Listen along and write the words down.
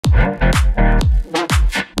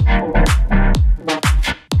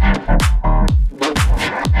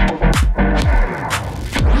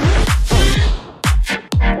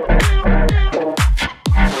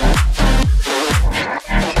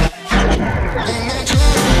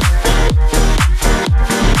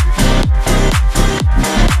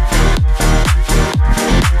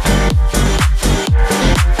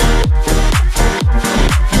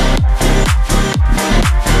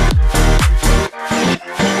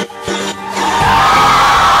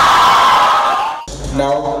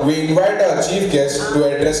Now, we invite our chief guest to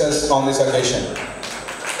address us on this occasion.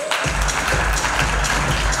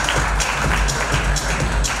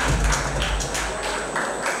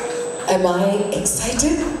 Am I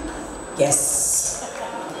excited? Yes.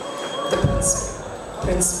 The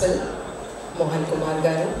principal, Mohan Kumar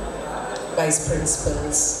Garu, vice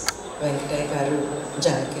principals, Venkataya Garu,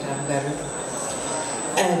 Janakiram Garu,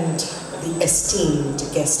 and the esteemed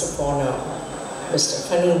guest of honor, Mr.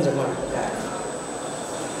 PhaneendraMadupu Garu.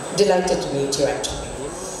 Delighted to meet you actually.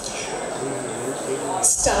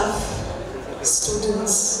 Staff,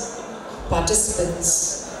 students,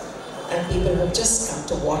 participants, and people who have just come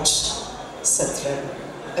to watch SATRANG,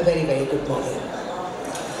 a very, very good morning.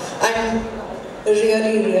 I'm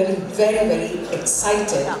really, very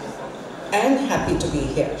excited and happy to be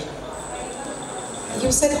here.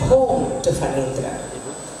 You said home to Phaneendra.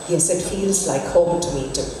 Yes, it feels like home to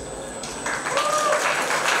me too.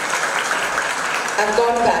 I've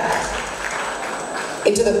gone back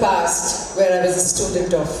into the past where I was a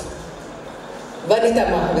student of Vanitha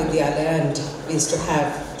Mahavidyalaya, and we used to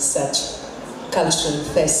have such cultural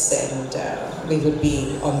fests, and we would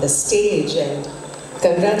be on the stage, and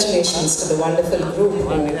congratulations to the wonderful group who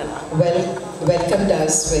welcomed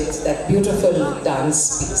us with that beautiful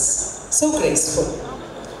dance piece. So graceful.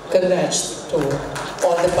 Congrats to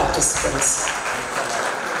all the participants.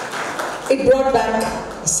 It brought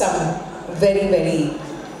back some very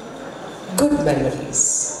good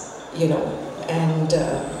memories, you know, and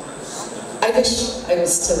I wish I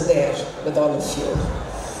was still there with all of you.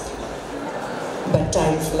 But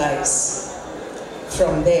time flies.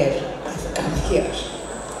 From there, I've come here.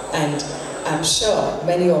 And I'm sure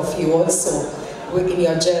many of you also, in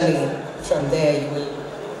your journey from there, you will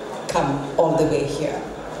come all the way here.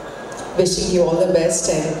 Wishing you all the best.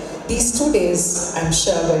 And these 2 days, I'm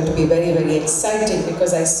sure, are going to be very exciting,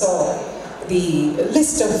 because I saw the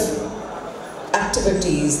list of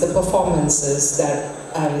activities, the performances that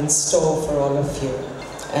are in store for all of you,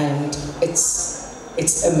 and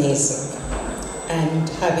it's amazing. And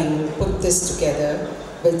having put this together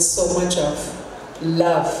with so much of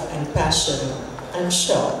love and passion, I'm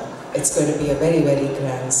sure it's going to be a very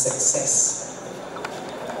grand success.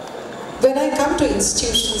 When I come to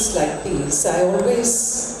institutions like these, I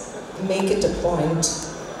always make it a point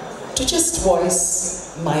to just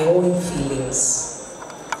voice my own feelings,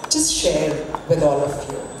 just share with all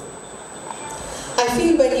of you. I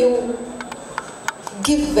feel when you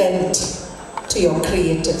give vent to your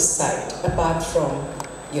creative side, apart from,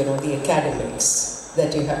 you know, the academics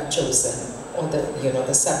that you have chosen, or the, you know,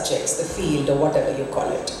 the subjects, the field, or whatever you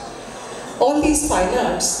call it, all these fine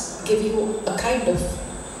arts give you a kind of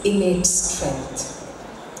innate strength.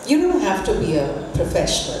 You don't have to be a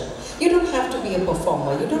professional. You don't have to be a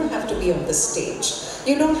performer. You don't have to be on the stage.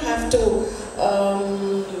 You don't have to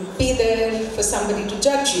be there for somebody to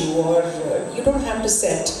judge you, or you don't have to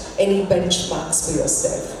set any benchmarks for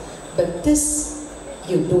yourself. But this,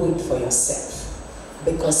 you do it for yourself,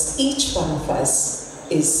 because each one of us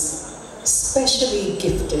is specially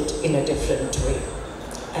gifted in a different way.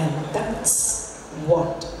 And that is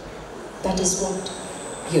what,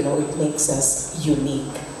 you know, it makes us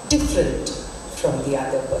unique, different from the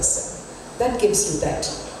other person. That gives you that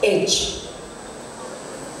edge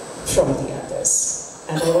from the others.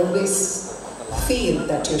 And I always feel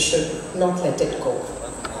that you should not let it go.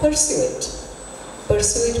 Pursue it.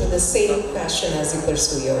 Pursue it with the same passion as you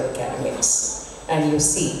pursue your academics. And you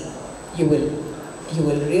see, you will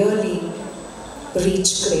really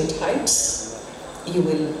reach great heights. You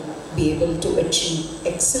will be able to achieve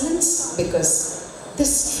excellence, because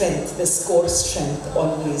this strength, this core strength,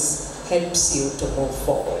 always helps you to move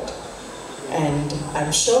forward. And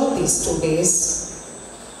I'm sure these 2 days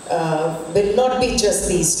will not be just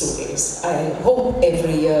these 2 days. I hope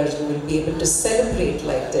every year you will be able to celebrate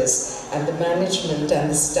like this, and the management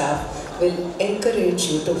and the staff will encourage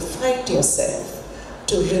you to find yourself,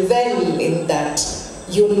 to revel in that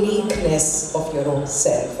uniqueness of your own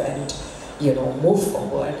self, and, you know, move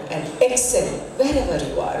forward and excel wherever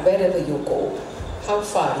you are, wherever you go, how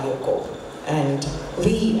far you go. And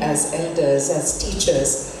we as elders, as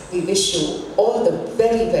teachers, we wish you all the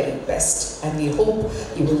very, very best, and we hope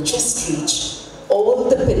you will just reach all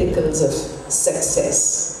the pinnacles of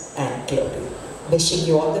success and glory. Wishing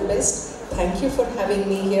you all the best. Thank you for having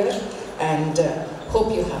me here, and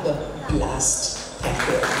hope you have a blast. Thank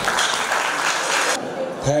you.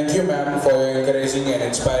 Thank you, ma'am, for your encouraging and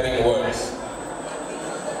inspiring words.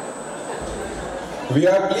 We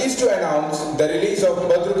are pleased to announce the release of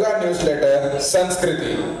Badruka newsletter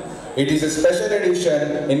Sanskriti. It is a special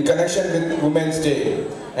edition in connection with Women's Day,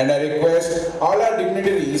 and I request all our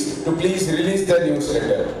dignitaries to please release the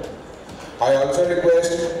newsletter. I also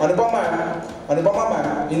request Anupama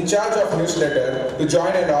ma'am, in charge of newsletter, to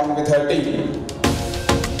join along with her team.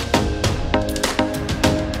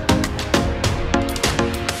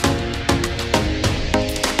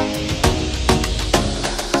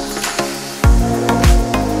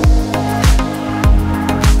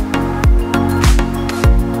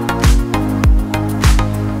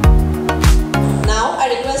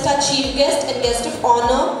 Chief guest and guest of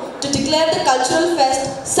honor to declare the cultural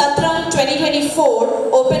fest SATRANG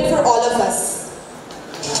 2024 open for all of us.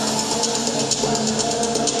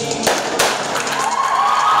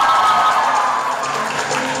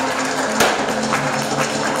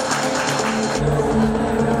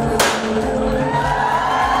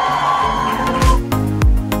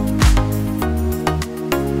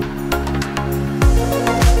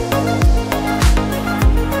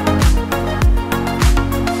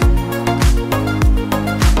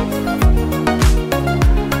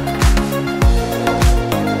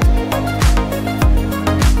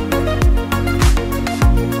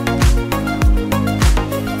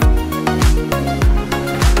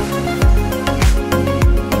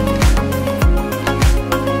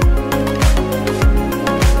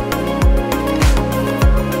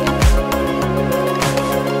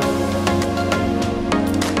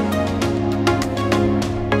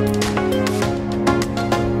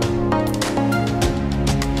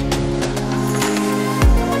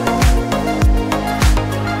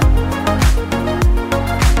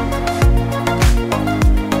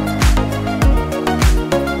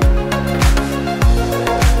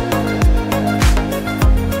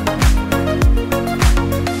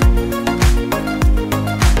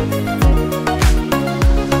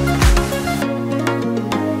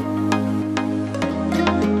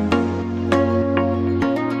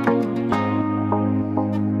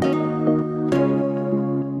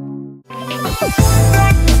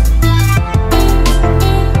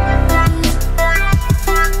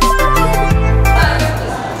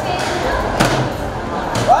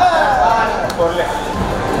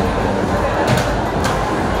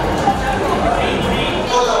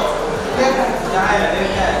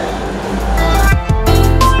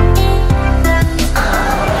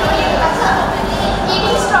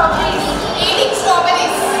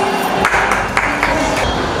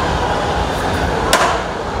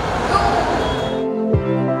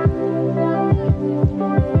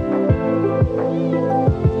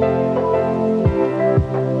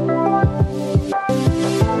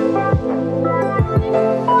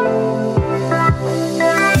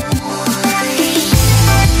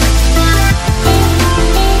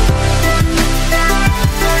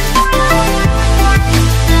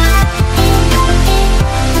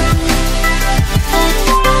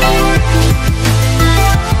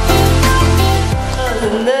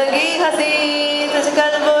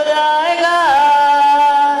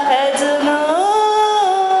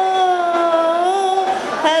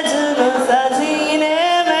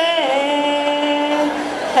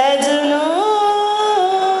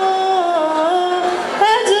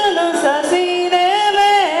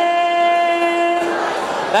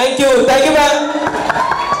 Thank you, ma'am.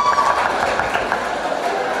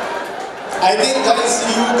 I think guys,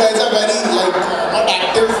 you guys are very not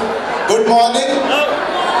active. Good morning.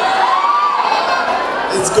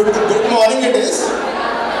 It's good morning it is.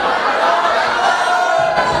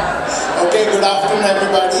 Okay, good afternoon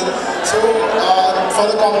everybody. So for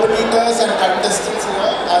the competitors and contestants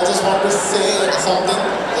here, I just want to say something.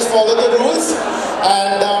 Just follow the rules,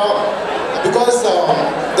 and because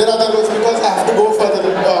there are the rules, because I have to go further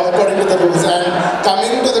according to the rules. And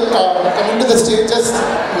coming to the stage, just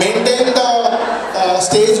maintain the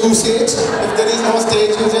stage usage. If there is no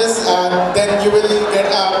stage usage, then you will get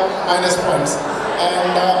minus points.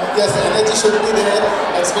 And yes, energy should be there,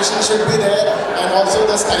 expression should be there, and also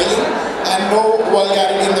the styling, and no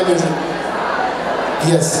vulgarity in the music.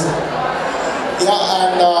 Yes. Yeah,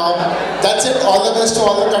 and that's it. All the best to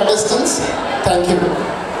all the contestants. Thank you.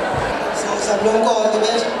 सब लोगों को all the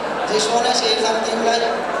best. Just wanna say something like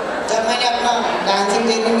जब मैंने अपना dancing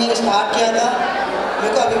journey में start किया था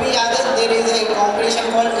मेरे को अभी भी याद है, there is a competition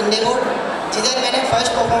called India, जिधर मैंने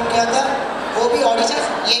फर्स्ट परफॉर्म किया था, वो भी ऑडिशन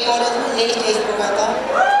ये कॉलेज में यही स्टेज पर हुआ था।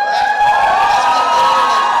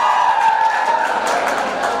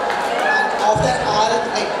 आफ्टर ऑल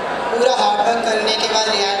लाइक पूरा हार्डवर्क करने के बाद,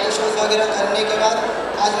 रियलिटी शोज वगैरह करने के बाद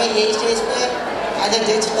आज मैं यही स्टेज पे एज ए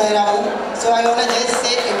जज ठहरा हूँ। सो I want to just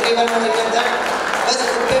say everyone that बस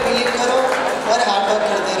खुद पे बिलीव करो और हार्डवर्क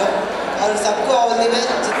करते रहो और सबको ऑल द बेस्ट।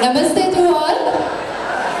 नमस्ते टू ऑल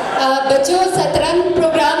बच्चों, सतरंग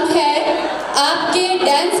प्रोग्राम है, आपके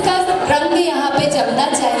डांस का रंग यहाँ पे जमना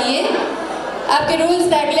चाहिए। आपके रूल्स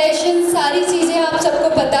रेगुलेशन सारी चीज़ें आप सबको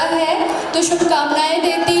पता है, तो शुभकामनाएं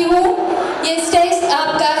देती हूँ। ये स्टेज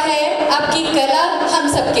आपका है, आपकी कला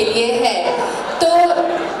हम सब के लिए है, तो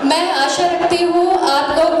मैं आशा रखती हूँ आप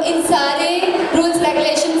लोग इन सारे रूल्स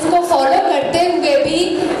रेगुलेशंस को फॉलो करते हुए भी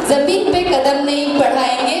ज़मीन पे कदम नहीं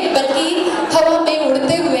बढ़ाएंगे, बल्कि हवा में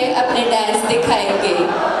उड़ते हुए अपने डांस दिखाएंगे।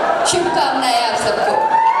 शुभकामनाएं आप सबको।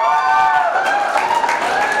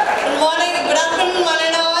 Good afternoon, one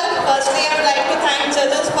and all. Firstly, I would like to thank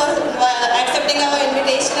judges for accepting our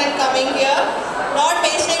invitation and coming here. Not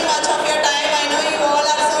wasting much of your time. I know you all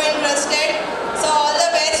are so interested. So all the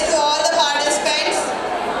best to all the participants.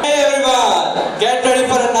 Hey everyone, get ready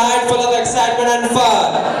for a night full of excitement and fun.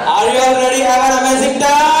 Are you all ready? Have an amazing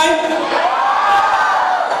time?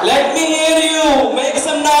 Let me hear you. Make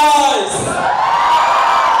some noise.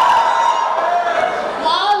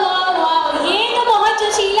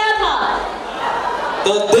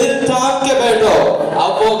 तो दिल थाम के बैठो,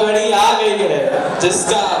 अब वो घड़ी आ गई है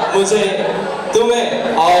जिसका मुझे,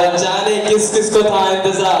 तुम्हें और जाने किस किस को था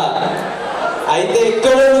इंतजार। అయితే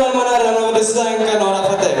ఎక్కడున్నారు మన రణవరస ఇంకా నోరా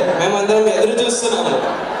ఫతే, మేమందరం ఎదురు చూస్తున్నాము।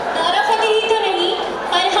 नोरा फतेही तो नहीं,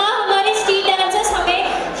 पर हाँ हमारे स्ट्रीट डांसर्स हमें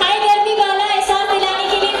हाई गर्मी वाला एहसास दिलाने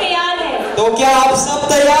के लिए तैयार हैं। तो क्या आप सब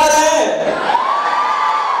तैयार हैं?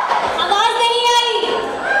 आवाज नहीं आई।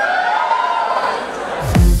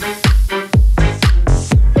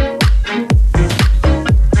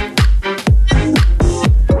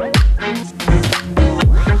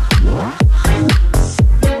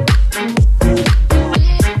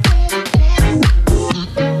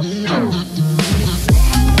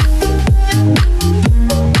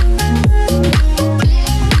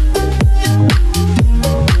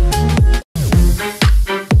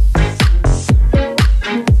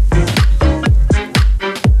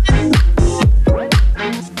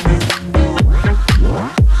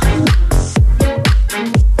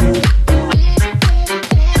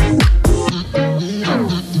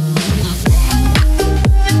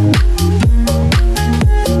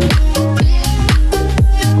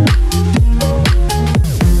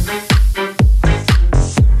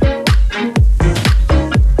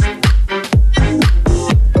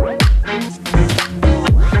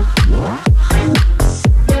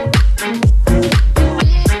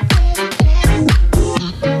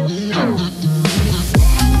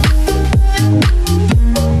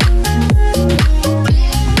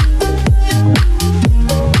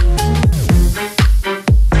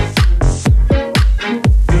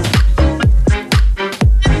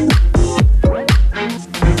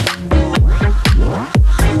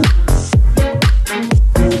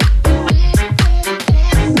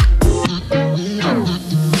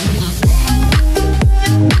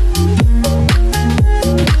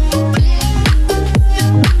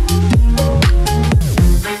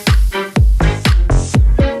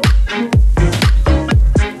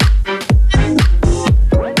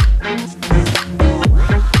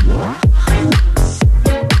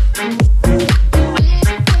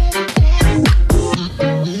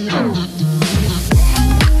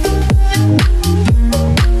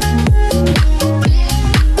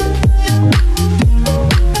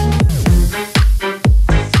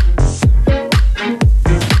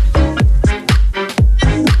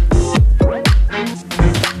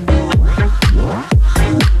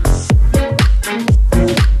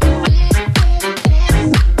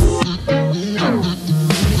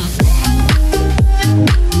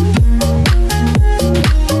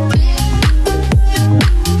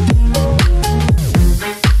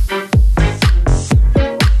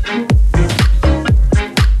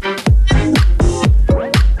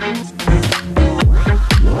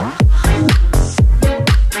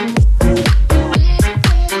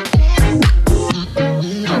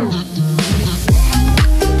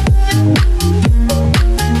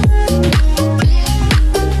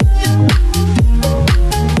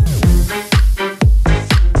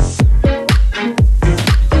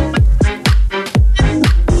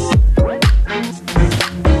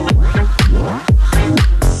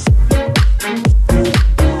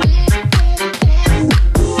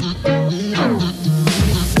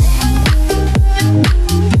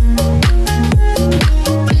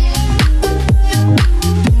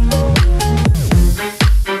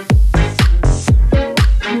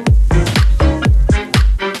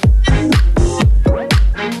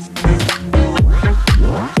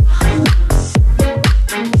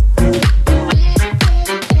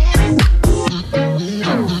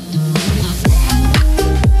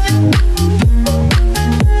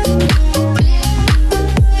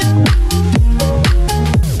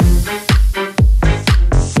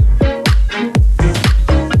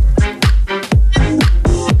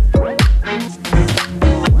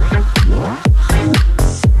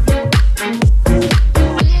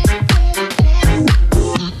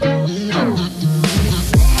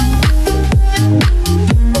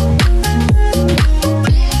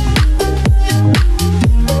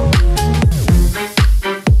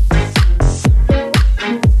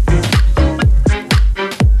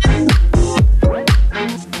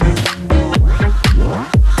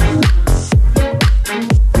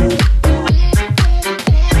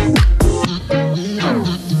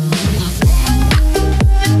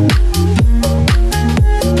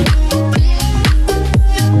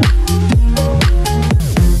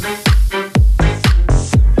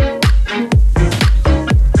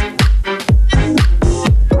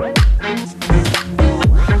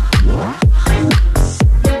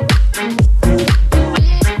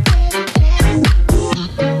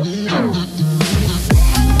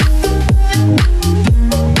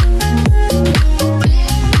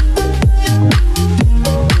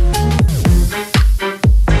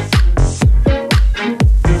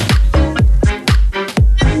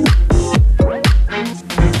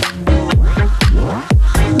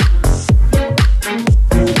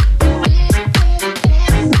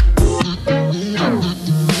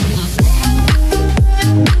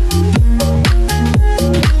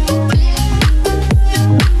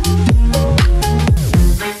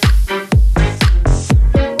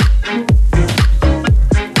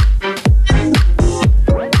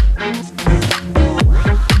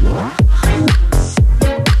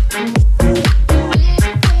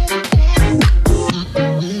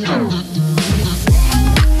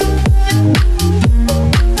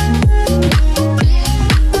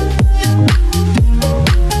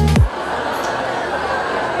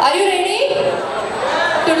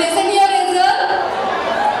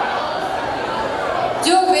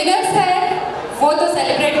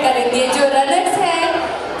 सेलिब्रेट करेंगे। जो रनर्स हैं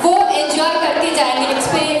वो एंजॉय करके जाएंगे,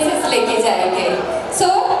 एक्सपीरियंसेस लेके जाएंगे। So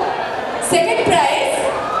second prize,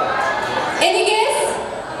 any guess?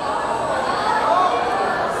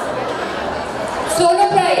 Solo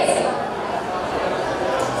prize.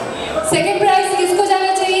 Second prize किसको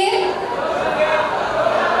जाना चाहिए?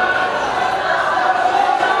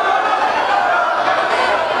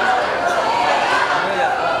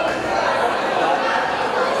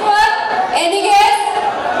 Any guess?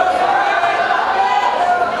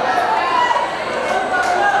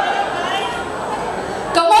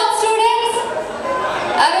 Come on, students.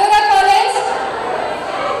 Aurora College.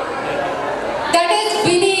 That is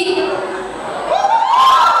Vinny.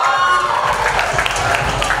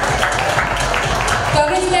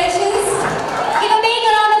 Congratulations. Give a big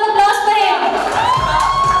round of applause for him.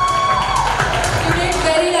 You did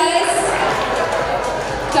very nice.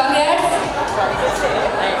 Congrats.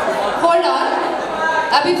 Hold on.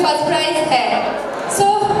 अभी first prize है। सो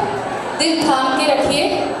दिल थाम के रखिए।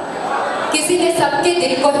 किसी ने सबके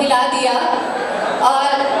दिल को हिला दिया और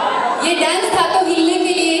ये डांस था तो हिलने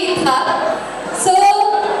के लिए ही था। सो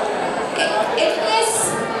इस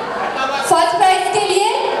फर्स्ट प्राइज के लिए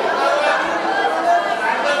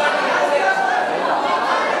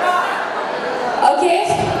okay,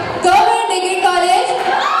 government degree college,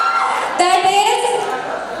 that is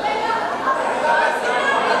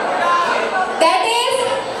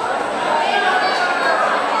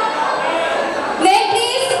name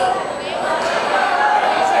please.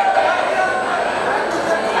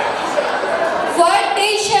 What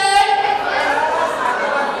t-shirt?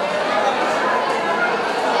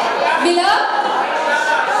 मिला?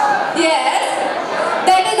 Yes,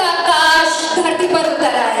 that is आकाश, धरती पर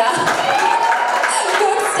उतर आया।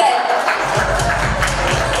 Good step.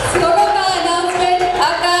 Slogan का announcement,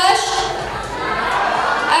 Akash.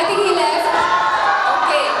 I think he left.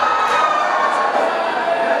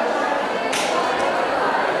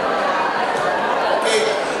 Okay.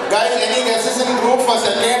 Guys, any guesses in group for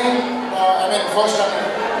second? First runner.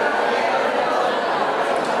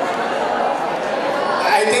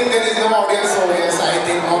 I think there is no audience, so yes, I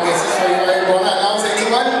think no guesses for you. I want to announce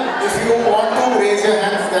anyone. If you want to raise your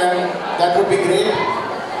hands, then that would be great.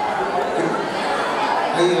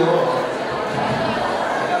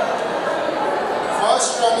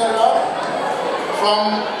 First runner-up from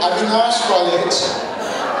Avinash College,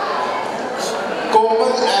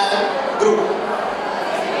 Komal and group.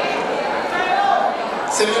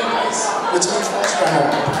 Second prize, which means first runner.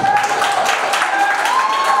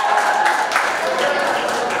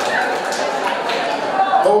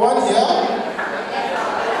 The one here,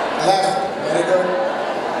 left, very good.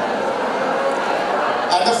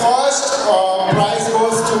 And the first prize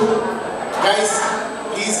goes to, guys,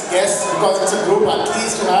 please guess, because it's a group, at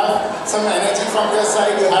least to have some energy from your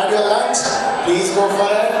side. You had your lunch, please go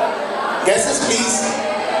for it. Guesses, please.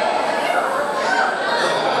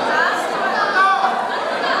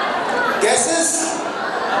 Guesses?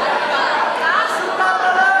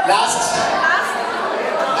 Last?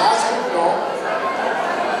 Last group? No.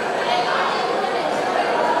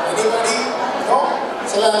 Anybody? No?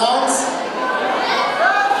 Shall I announce?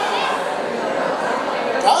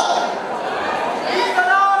 Huh?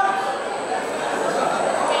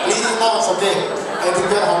 Please announce, okay. I think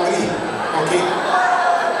we are hungry. Okay.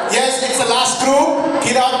 Yes, it's the last group.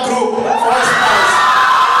 Kirat group. First prize.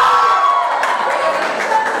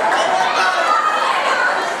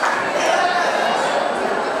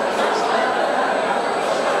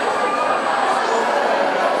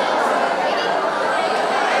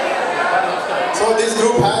 So this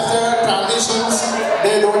group has the transitions,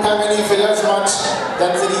 they don't have any fillers much,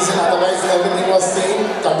 that's the reason, otherwise everything was same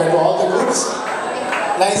compared to all the groups.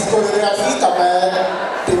 Nice choreography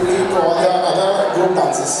comparatively to all the other group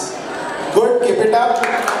dances. Good, keep it up.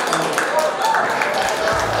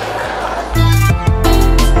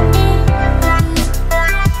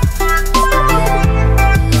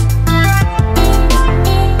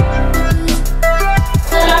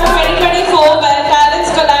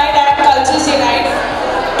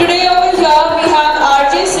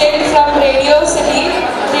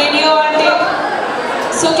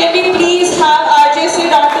 So can we please have RJ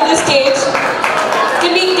sit onto the stage?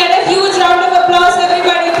 Can we get a huge round of applause,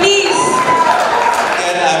 everybody, please?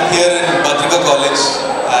 And I'm here in Badruka College,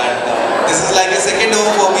 and this is like a second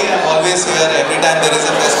home for me. I'm always here every time there is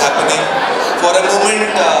a fest happening. For a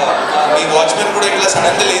moment, my watchman could have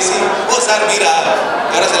suddenly lazy. Oh sir, Meera,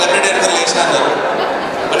 you're a celebrity and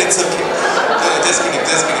but it's okay. Just kidding,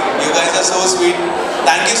 just kidding. You guys are so sweet.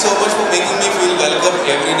 Thank you so much for making me feel welcome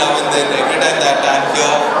every now and then, every time that I'm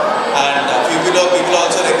here. and few people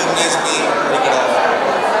also recognize me ikkada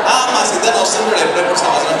ma Siddhan vastunnadu eppudu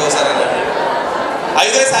samvasaram kosari anadi. Are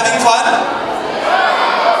you guys having fun?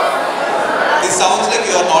 This sounds like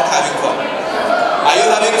you are not having fun. Are you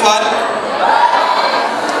having fun?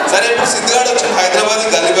 సరే ఇప్పుడు సిద్ధిగాడు వచ్చింది హైదరాబాద్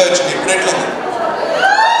గల్లీ bye వచ్చింది ఇప్పుడు ఎట్లుంది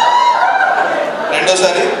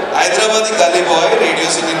రెండోసారి హైదరాబాద్ గల్లీ bye radio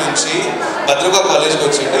city నుంచి భద్రకా కాలేజ్కి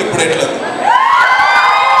వచ్చిండు ఇప్పుడు ఎట్లుంది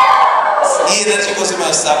ఈ ఎనర్జీ కోసమే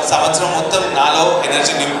వస్తా సంవత్సరం మొత్తం నాలో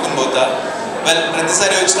ఎనర్జీ నింపుకుని పోతా వెల్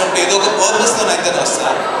ప్రతిసారి వచ్చినప్పుడు ఏదో ఒక పర్పస్తో అయితేనే వస్తా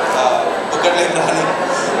ఒకట్లేం రాను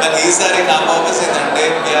మరి ఈసారి నా పర్పస్ ఏంటంటే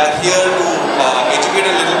we are here to educate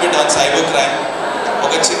a little bit on cyber crime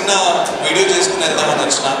ఒక చిన్న వీడియో చేసుకుని వెళ్దామని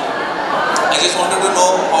వచ్చిన I just wanted to know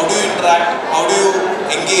how do you interact, how do you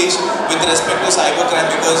engage with respect to cyber crime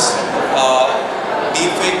because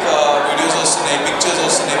deep fake videos వస్తున్నాయి pictures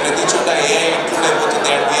వస్తున్నాయి ప్రతి చోట AI include అయిపోతుంది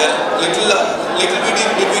and we are little bit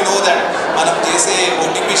did we know that మనం చేసే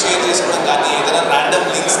OTP share చేసుకోవడం కానీ ఏదైనా random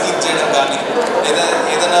links క్లిక్ చేయడం కానీ లేదా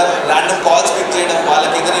ఏదైనా random calls క్లిక్ చేయడం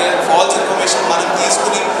వాళ్ళకి ఏదైనా false information మనం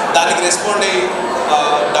తీసుకుని దానికి రెస్పాండ్ అయ్యి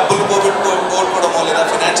డబ్బులు పోగొట్టుకోవడమో లేదా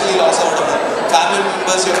ఫైనాన్షియలీ లాస్ అవ్వడము ఫ్యామిలీ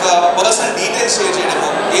మెంబర్స్ యొక్క పర్సనల్ డీటెయిల్స్ షేర్ చేయడము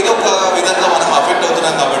ఏదో ఒక విధంగా మనం అఫెక్ట్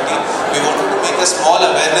అవుతున్నాం కాబట్టి we wanted to make a small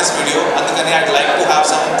awareness video అందుకని I'd like to have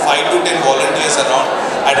some 5 to 10 volunteers around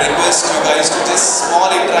I'd request you guys to just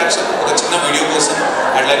small interaction ఒక చిన్న వీడియో కోసం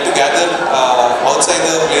I'd like to gather out side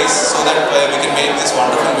the place so that we can make this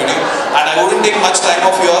wonderful video and I wouldn't take much time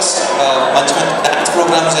of yours మంచి dance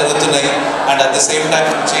programmes జరుగుతున్నాయి and at the same time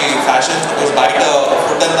నుంచి fashion photos బయట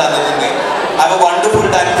food అంతా అందుతుంది have a wonderful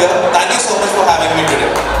time here thank you so much for having me today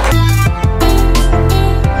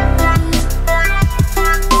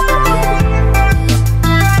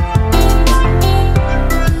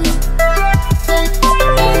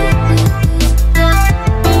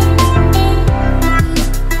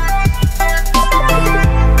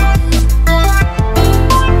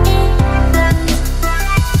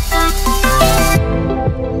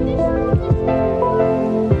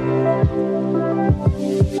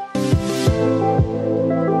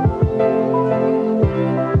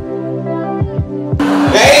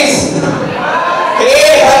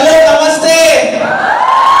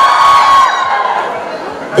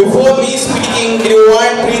Before me speaking, do you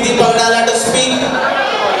want PhaneendraMadupu to speak?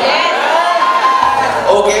 Yes.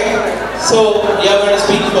 Okay. So you are going to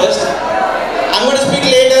speak first. I'm going to speak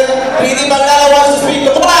later. PhaneendraMadupu wants to speak.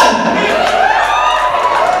 Come on.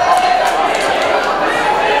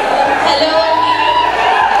 Hello.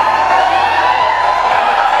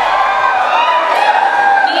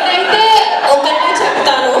 నేనైతే ఒకటి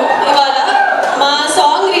చెప్తాను ఇవాళ మా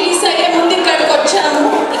song release అయ్యే ముందు ఇక్కడికి వచ్చాము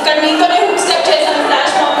ఇక్కడ మీతోనే హుక్ స్టెప్ చేశాను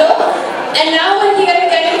ఫ్లాష్ మాబ్ లో and now we're here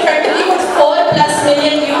again in front of you with 4+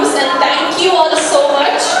 million views and thank you all so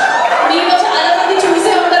much మీలో చాలా మంది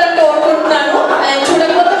చూసే ఉంటారని కోరుకుంటున్నాను and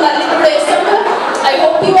చూడకపోతే మళ్ళీ ఇప్పుడు వేస్తాను I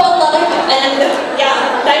hope you all love it and yeah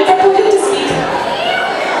time for Putin to speak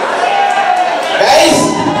Guys,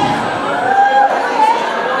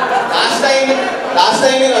 last time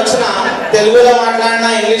నేను వచ్చిన తెలుగులో మాట్లాడినా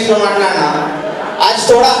ఇంగ్లీష్లో మాట్లాడినా आज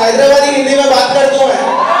थोड़ा हैदराबादी हिंदी में बात कर दूं मैं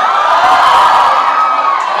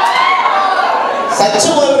सच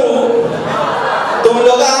बोल रहा हूँ तुम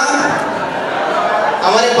लोग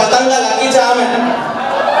हमारे पतंग का लकी चाम है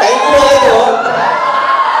कहीं को बोले तो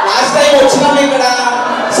लास्ट टाइम వచ్చినాం ఇక్కడ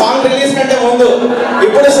సాంగ్ రిలీజ్ కంటే ముందు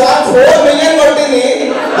ఇప్పుడు సాంగ్ 4 మిలియన్ కొట్టింది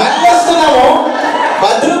మళ్ళీ వస్తున్నాము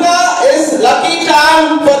Badruka is lucky charm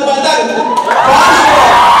for patang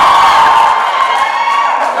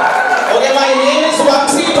okay my name is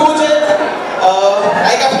Waxy Pujit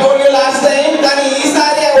like I've told you last time kani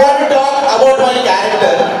eesari I want to talk about my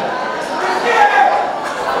character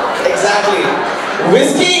exactly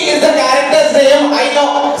whiskey is the character's name I know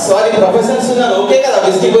sorry professor sunnar okay kada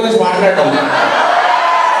whiskey gurinchi maatladam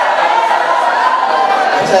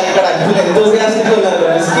acha ikkada full enthusiastic unnaru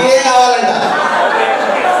whiskey e kavalanta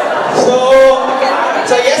so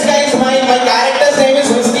yes guys my character's name is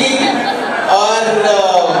whiskey और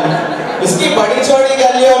इसकी बड़ी छोटी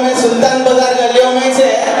गलियों में सुल्तान बाजार गलियों में से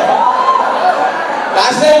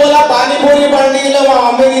लास्ट टाइम बोला पानी पूरी पंडिगलो మా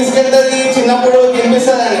మమ్మీ తీసుకెళ్తది చిన్నప్పుడు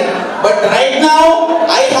తినిపిస్తదని but right now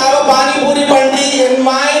I have a pani puri పండి in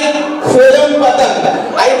my film పతంగ్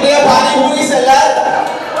I play a pani puri seller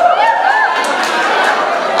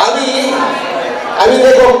अभी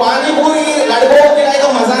देखो पानी पूरी लड़कों को खिलाए तो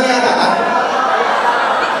मजा नहीं आता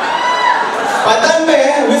पतंग में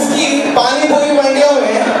विस्की पानी पूरी मंडियों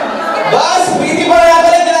में बस प्रीति पर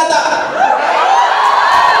आकर खिलाता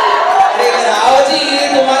अरे राव जी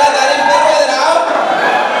तुम्हारा तारीफ कर रहे राव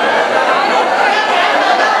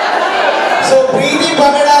सो प्रीति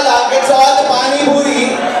पकड़ाला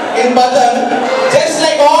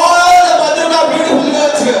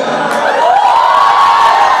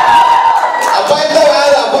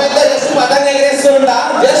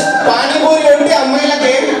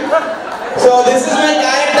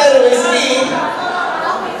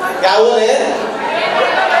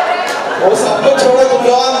वो सब कुछ छोड़ो, तुम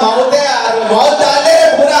लोग माउथ है यार, माउथ डाल दे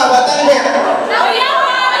पूरा वतन में।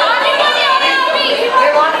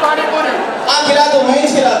 हाँ खिला दो, मैं ही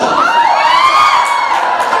खिला दो।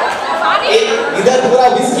 इधर पूरा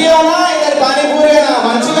विस्की हो ना, इधर पानी पूरी है ना,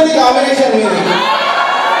 मंचूरियन कॉम्बिनेशन मेरी।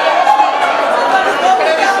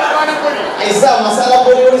 ऐसा मसाला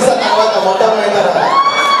पूरी पूरी सा तवा का मोटा में इधर।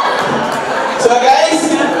 So guys,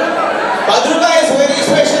 Badruka is very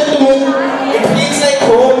special to me. It feels like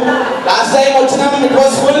home. Last time వచ్చిnam it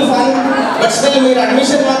was full fun, but still meer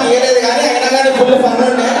admission maku iyaledu gaani aina gaani full fun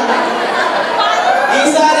unde.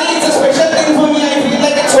 Isari it's a special thing for me. I feel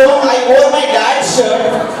like it's home. I wore my dad's shirt.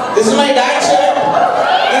 This is my dad's shirt.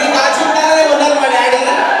 Idi Kachiguda ne unnaru ma daddy.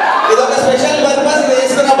 Idu oka special purpose idi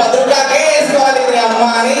eskunna Badruka ke esukovali idri amma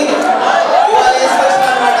ani. Ivalu eskunna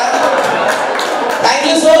anamata. Thank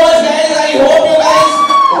you so much guys. I hope you guys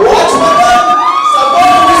watch Patang,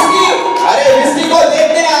 support whiskey. अरे whiskey को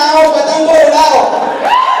देखने आओ, पतंग को उड़ाओ.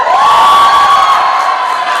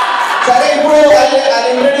 Sorry, I'll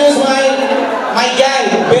introduce my gang,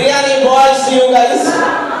 biryani boys to you guys.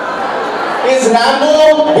 Is Ramu,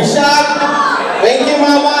 Vishak, Venki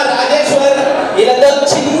Mama, Rajeshwar. इलादो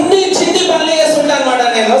चिन्नी चिन्नी पल्ले ये सुनता माडा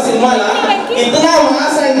ने नो सिनेमा ला. इतना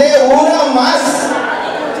मास अंडे, पूरा मास.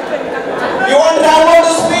 You want Ramu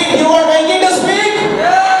to speak? You want Venki to speak?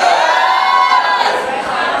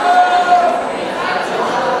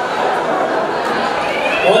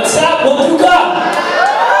 What's up, Badruka?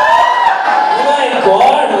 Oh my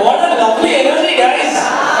God, what a lovely energy, guys!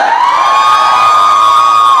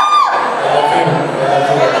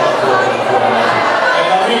 I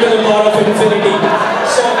love you to the power of infinity.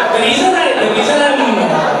 So the reason I'm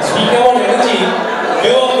speaking about energy, we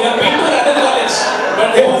have been to another college, but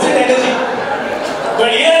there wasn't energy. But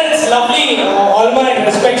here it's lovely. All my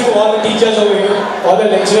respects to all the teachers over here, all the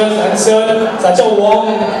lecturers, and sir, such a warm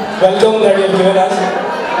welcome that you have given us.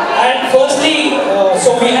 And firstly, so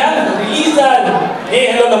we have released our Hey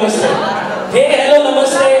Hello Namaste. Hey Hello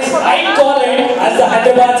Namaste is, I call it as the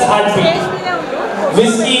Hyderabad's heartbeat.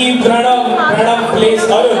 Whiskey, Pranam plays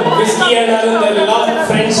Arun. Whiskey and Arun, their love,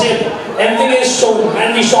 friendship, everything is shown.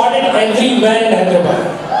 And we shot it everywhere in Hyderabad.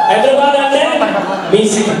 Hyderabad and then me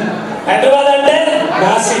city. Hyderabad and then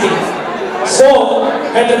Na city. So,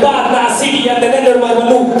 Hyderabad, Na city and then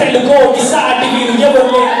PottiSreeramulu Telugu University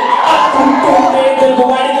University. Telugu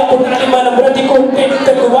వాడిగా పుట్టాలి మనం బ్రతికుంటే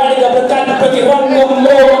తెలుగు వాడిగా బ్రతాలి ప్రతి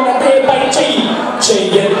రంగంలో మనదే పై చెయ్యి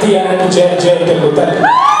చెయ్యెత్తి అని జయ జయ తెలుగు తల్లి.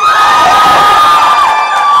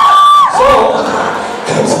 So,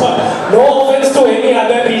 no offense to any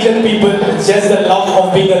other region people, it's just the love of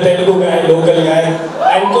being a Telugu guy, local guy,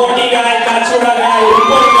 and Koti guy, Kachiguda guy,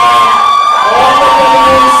 Upur guy, all the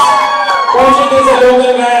Telugus. Kuch is a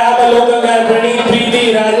local guy, I'm a local guy, Preeti,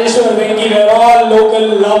 Rajeshwar, Venki, we're all local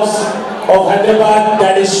loves of Hyderabad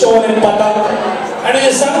that is shown in Patang, and it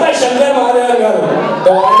is sung by Shankar Mahadevan garu,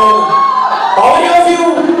 the one and only. How many of you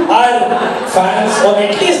are fans or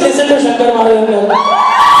at least listen to Shankar Mahadevan garu?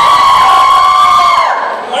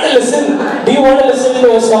 Want to listen? Do you want to listen to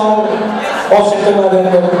a song of Shankar Mahadevan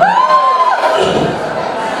garu?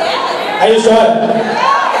 Are you sure?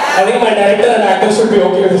 I think my director and actor should be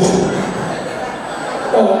okay with it.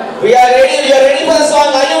 We are ready. You are ready for the song.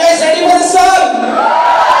 Are you guys ready for the song?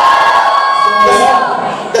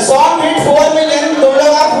 The song hit 4 million. तुम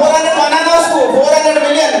लोग आप 400 बनाना उसको 400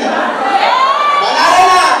 million. बना रहे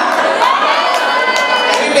ना?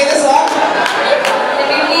 Can you play the song? Can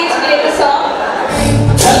you please play the song?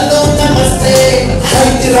 Hello Namaste,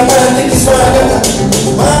 Hyderabad की स्वागत,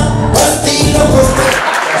 माँ बस्ती लोगों से.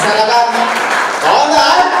 ऐसा लगा? कौन था?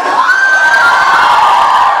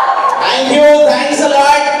 Thank you, thanks a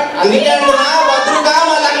lot. Nrityakala, Badruka,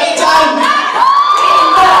 Malaki Chan.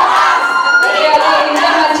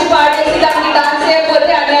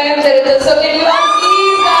 So can you all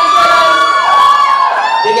please dance for us?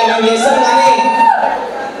 ठीक है मैम, लेसन गाने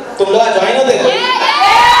तुम लोग ज्वाइन हो देखो.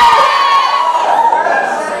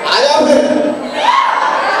 आ जाओ फिर.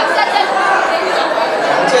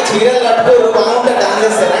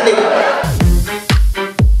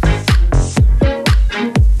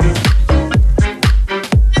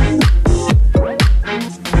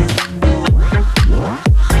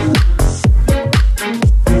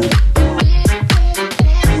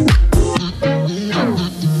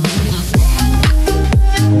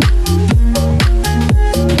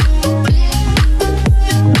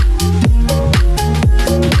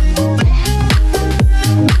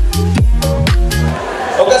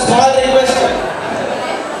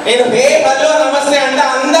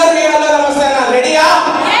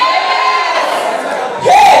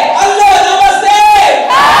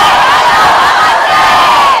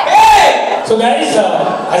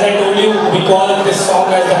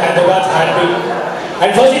 And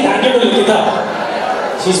firstly, thank you to Likita.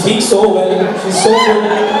 She speaks so well. She's so good.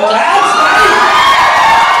 Claps!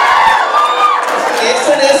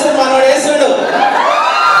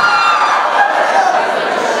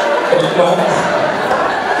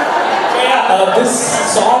 This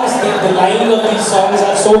songs, the lines of these songs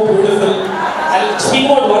are so beautiful. I'll speak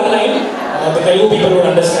about one line, the Telugu people would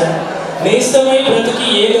understand. Nestamai Prataki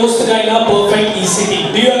Ye Dostagaina perfect ECT.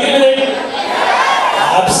 Do you agree with it?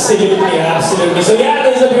 Absolutely, absolutely. So yeah,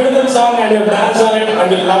 there's a beautiful song and we've danced on it and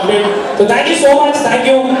we loved it. So thank you so much. Thank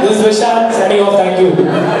you. This is Vishal signing off. Thank you.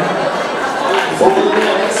 Before we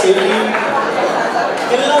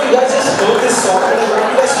till now you guys just heard this song, but I want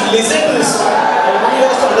you guys to listen to this song. I want you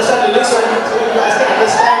guys to understand lyrics so you guys can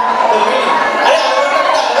understand the meaning.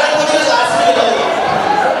 I want to just ask you again.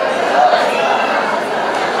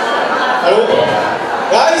 Hello?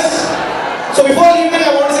 Guys, so before leaving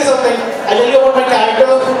I want to say something. I'll tell you about my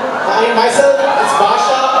character. Myself, it's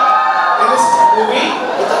Basha in this movie.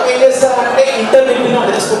 The thing is interlinked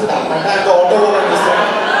on this foot. I'm the auto one on this thing.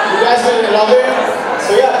 You guys will love it.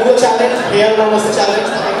 So yeah, do the challenge. Here was the challenge.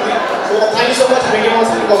 So yeah, thank you so much for making us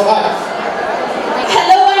go back.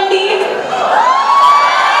 Hello, Andy.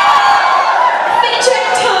 Picture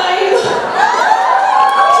time.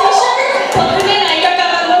 T-shirt పొద్దునే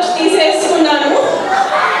Nrityakala నుంచి తీసేసుకున్నాను.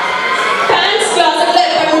 Pants closet లో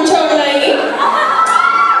ఎప్పటి నుంచో ఉన్నాయి.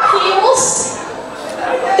 He was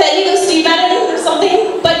telling us Stephen or something,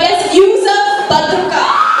 but yes, use of Badruka.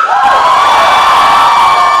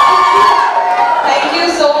 Thank you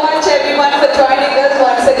so much everyone for joining us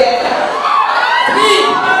once again. 3,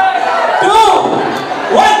 2,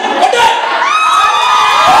 1, get it!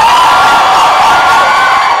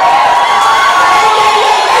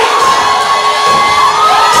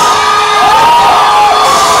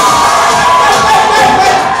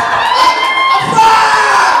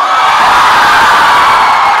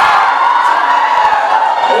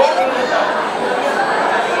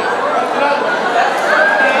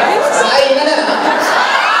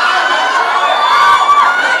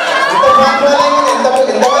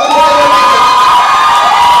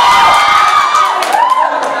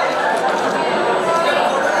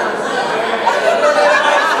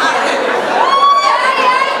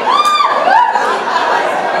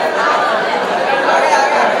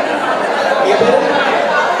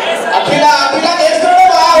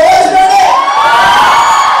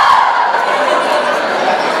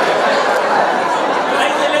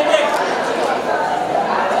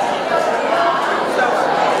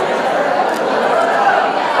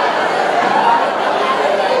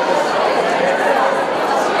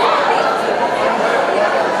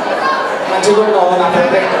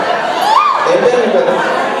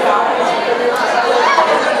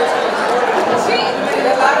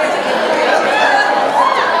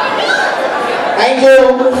 Thank you.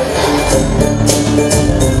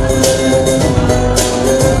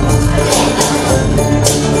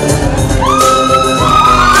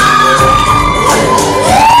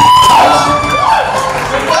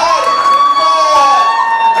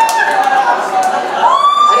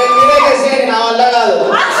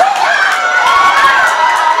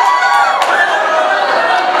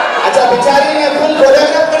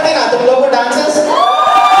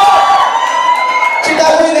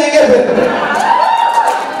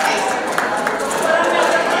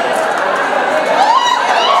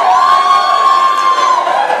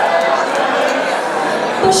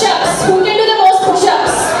 Push-ups. Who can do the most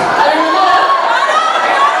push-ups? I don't know.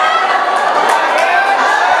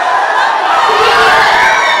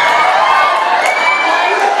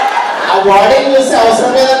 ఆ body చూస్తే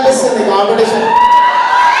అవసరం లేదనిపిస్తుంది competition.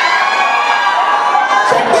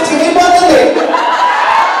 చెట్టు చిరిగిపోతుంది.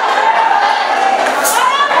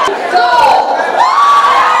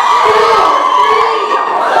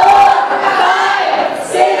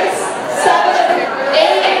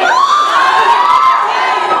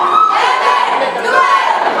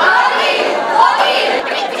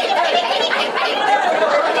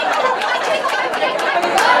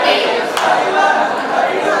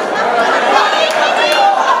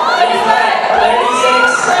 Ready?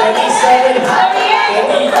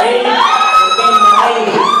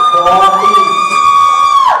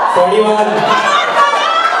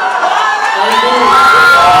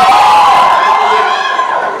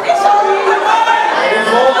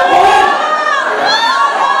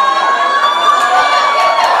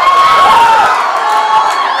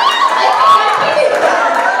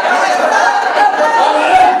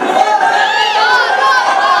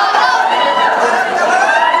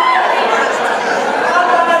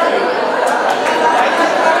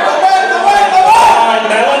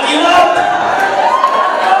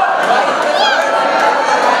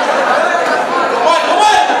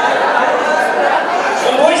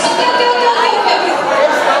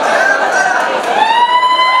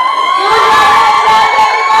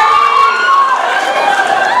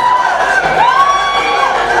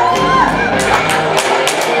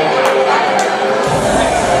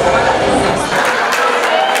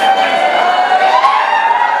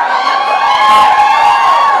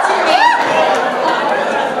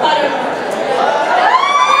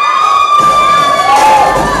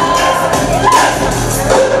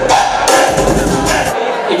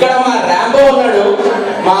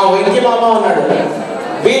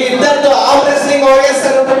 వీళ్ళిద్దరితో arm wrestling ఎవరు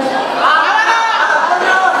చేస్తారు?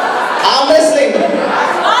 Arm wrestling.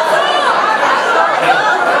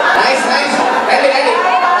 Nice nice. రండి రండి.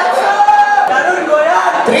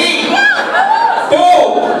 3 2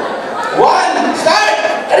 1 start.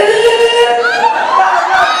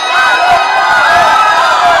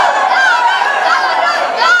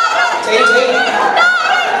 చెయ్యి చెయ్యి.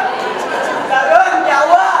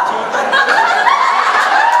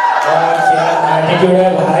 attitude है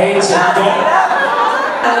भाई चिंता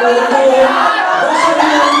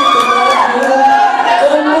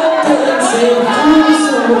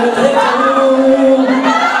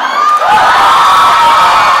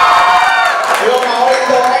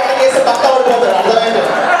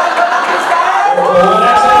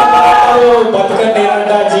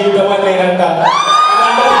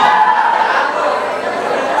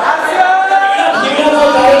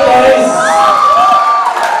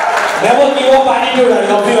attitude. I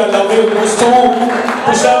love you. I love you. Those two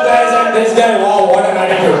push-up guys and this guy. Wow, what an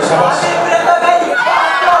attitude. Shabash.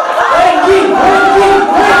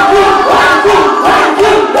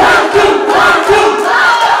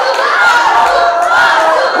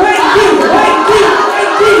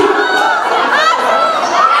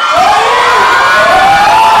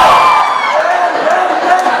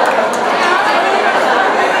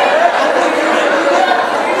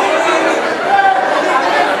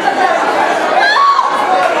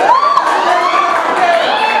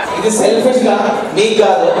 ఇది సెల్ఫిష్ గా మీకు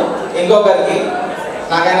కాదు ఇంకొకరికి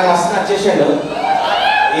నాకైనా మస్తు నచ్చేసిండు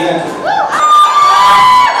ఈయన.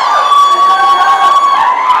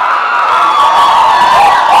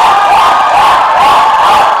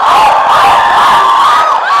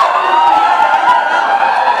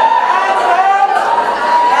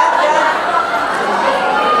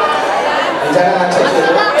 నిజంగా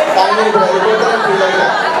నచ్చేసారు కానీ మీరు ఇప్పుడు వెళ్ళిపోతారని ఫీల్ అయినా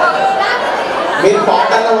మీరు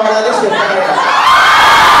పాటల్లో వాడాలి స్టెప్ అన్నట్టు.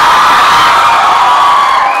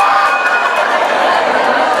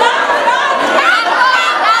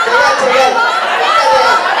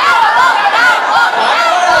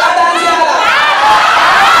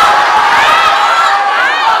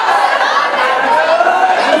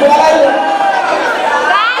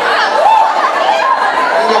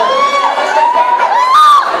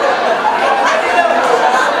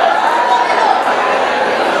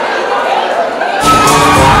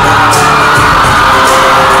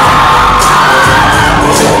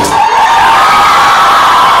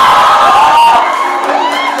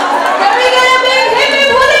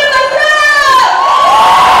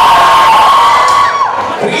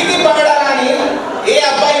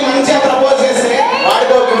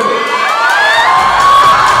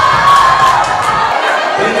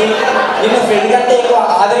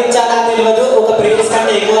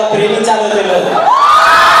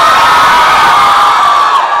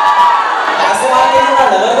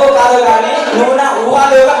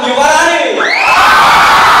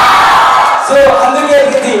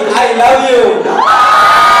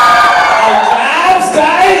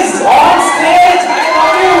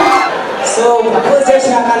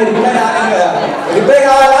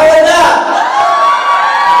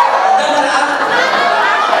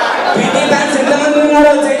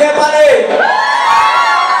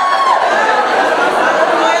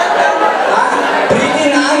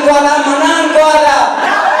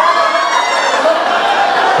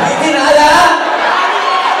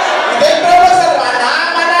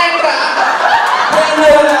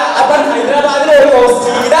 हैदराबाद में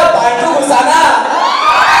सीधा पार्टी घुसाना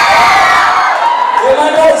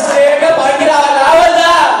स्टेट में पार्टी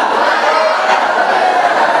रावला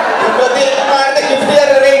गिफ्ट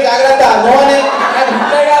जाग्रत नोने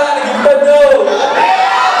गिफ्ट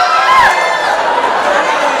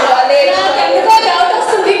ఎందుకో డౌట్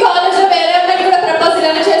వస్తుంది కాలేజ్ లో వేరే అమ్మాయిని కూడా ప్రపోజ్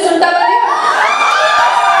ఇలా చేసి ఉంటామని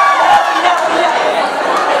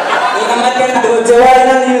ఈ అమ్మాయికి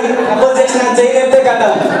జవాబైనా నేను ప్రపోజ్ చేసిన చేయలేతే కదా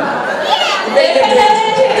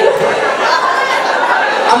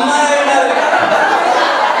అమ్మాయి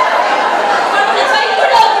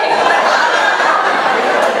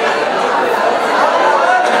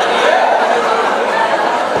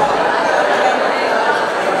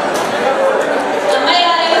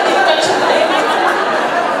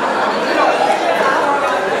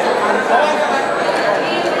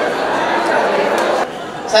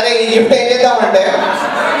సరే ఈ గిఫ్ట్ ఏం చేద్దామంటే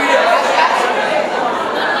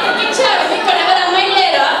ఇక్కడ ఎవరు అమ్మాయిలు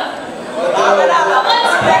లేరా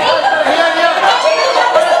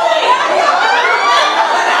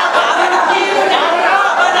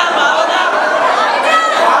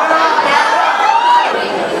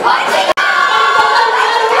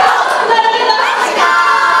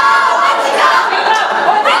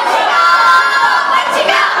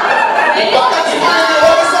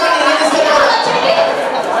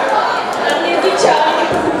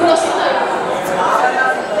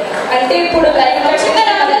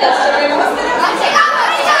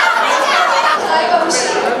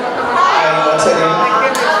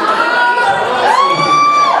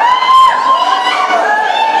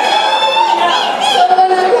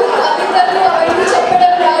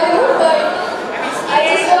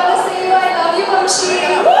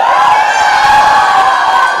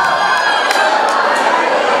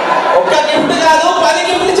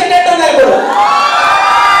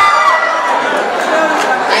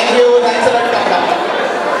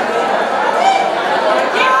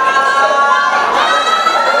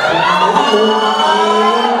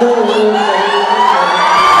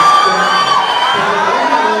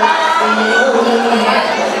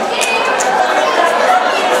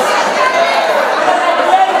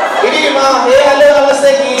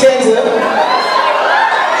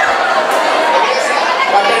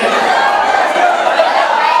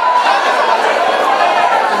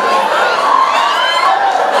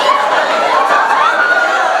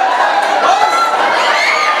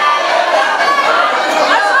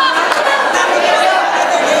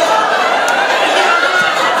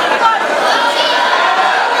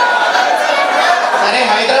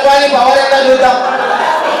చూద్దాం